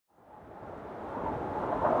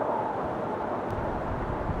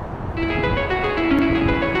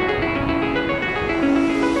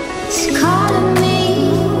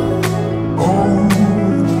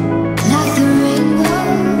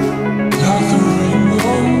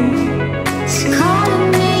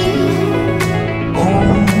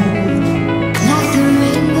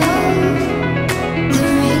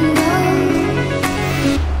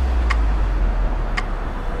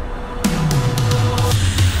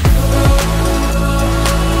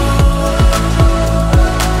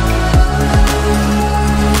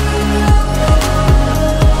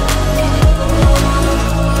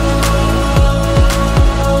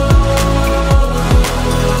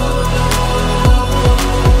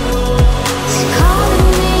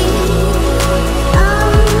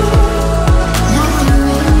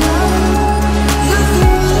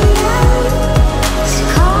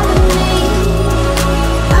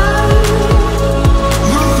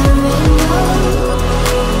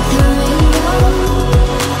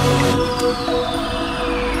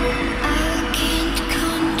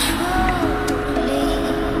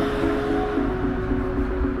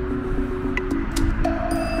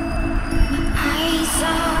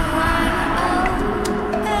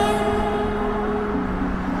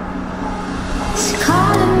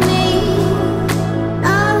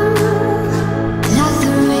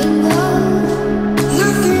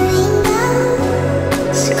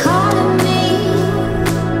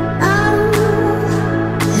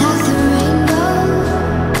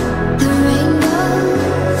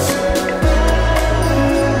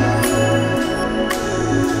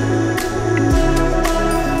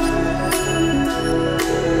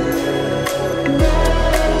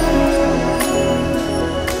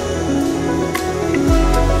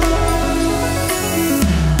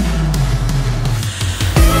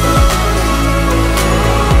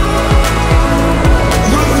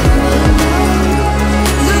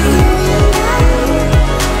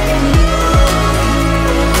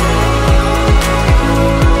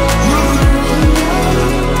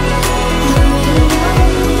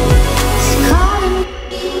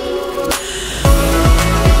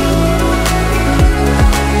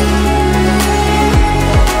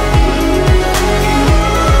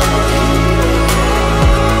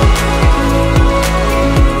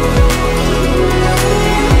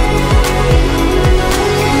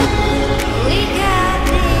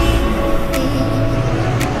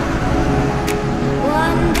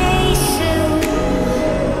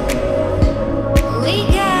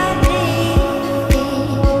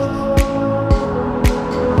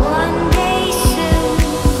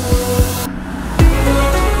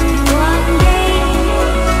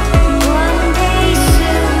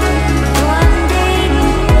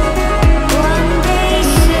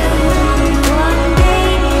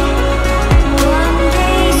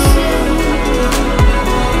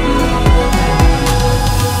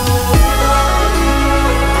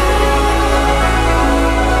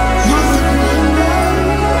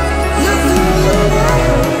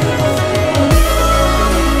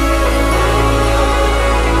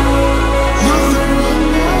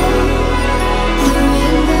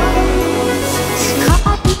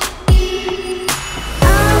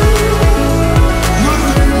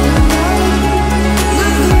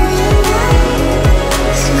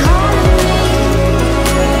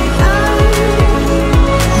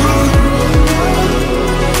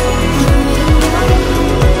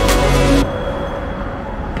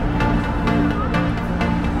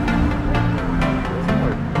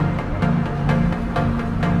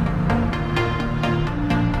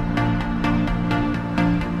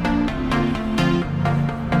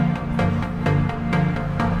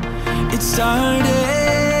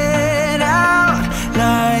started out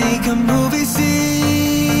like a movie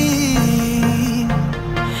scene,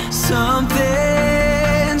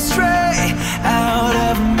 something straight out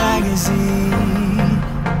of a magazine.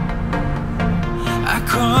 I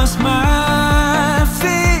crossed my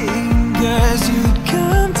fingers you'd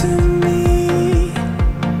come to me,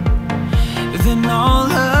 then all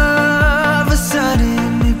of a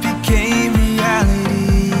sudden it became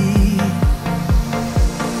reality.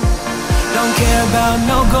 Don't care about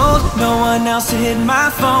no gold, no one else to hit my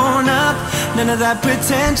phone up. None of that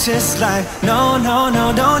pretentious life. No, no,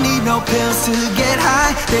 no, don't need no pills to get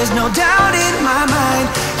high. There's no doubt in my mind,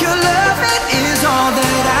 your love, it is all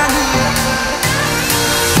that I need.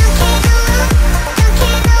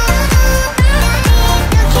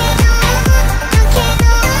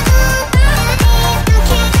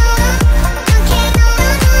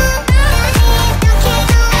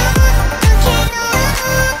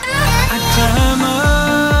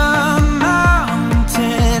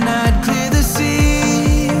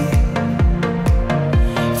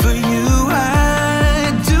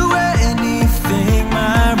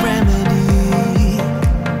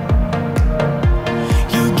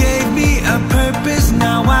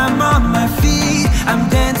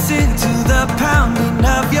 Pounding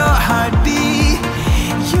of your heartbeat,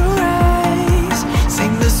 your eyes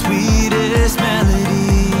sing the sweetest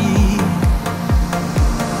melody.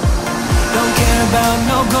 Don't care about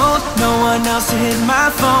no gold, no one else to hit my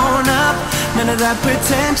phone up. None of that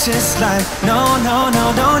pretentious life. No, no, no,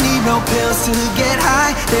 don't need no pills to get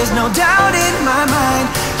high. There's no doubt in my mind,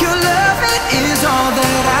 your love, it is all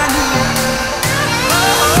that I need.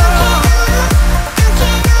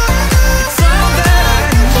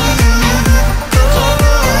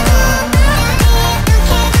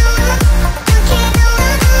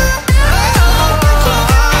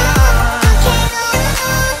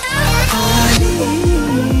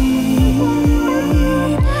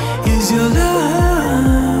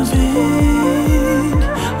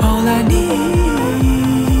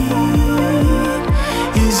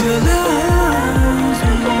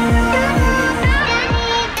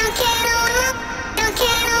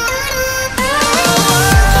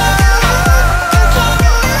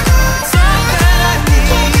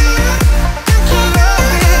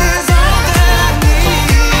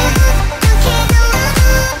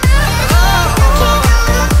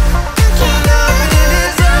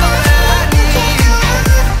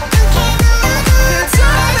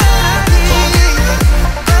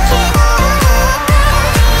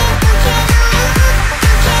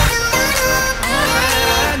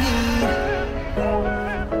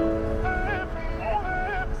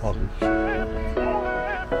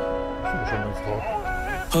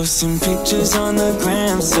 Posting pictures on the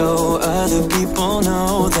gram so other people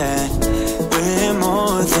know that we're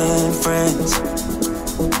more than friends.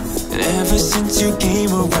 And ever since you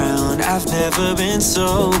came around, I've never been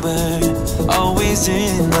sober, always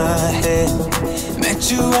in my head. Met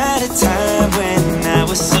you at a time when I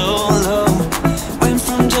was so low, went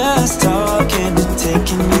from just talking to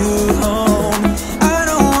taking you